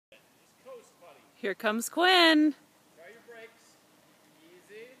Here comes Quinn. Try your brakes.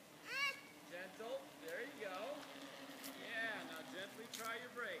 Easy. Gentle. There you go. Yeah, now gently try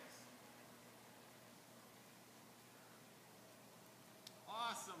your brakes.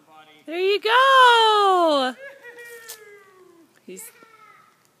 Awesome, buddy. There you go. He's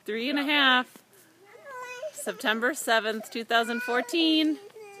 3.5. September 7th, 2014.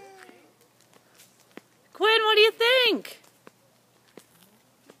 Quinn, what do you think?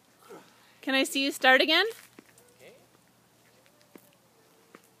 Can I see you start again? Okay.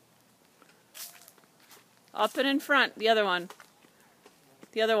 Up and in front, the other one.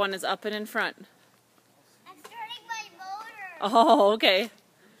 The other one is up and in front. I'm starting my motor. Oh, okay.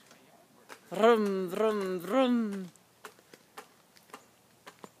 Vroom, vroom, vroom.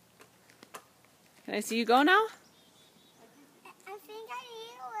 Can I see you go now? I think I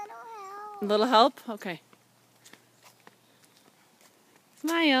need a little help. A little help? Okay.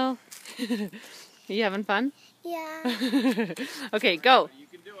 Smile. Are you having fun? Yeah. Okay, go. You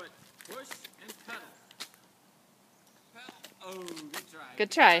can do it. Push and pedal. Pedal. Oh, good try.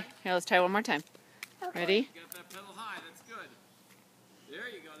 Good try. Here, let's try one more time. Okay. Ready? You got that pedal high. That's good. There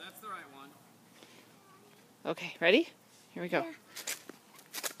you go. That's the right one. Okay, ready? Here we go. Yeah.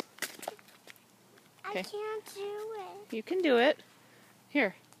 Okay. I can't do it. You can do it.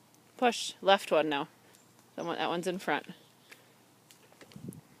 Here, push. Left one now. That one's in front.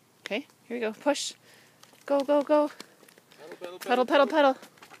 Okay, here we go. Push. Go, go, go. Pedal, pedal, Pedal, pedal, pedal.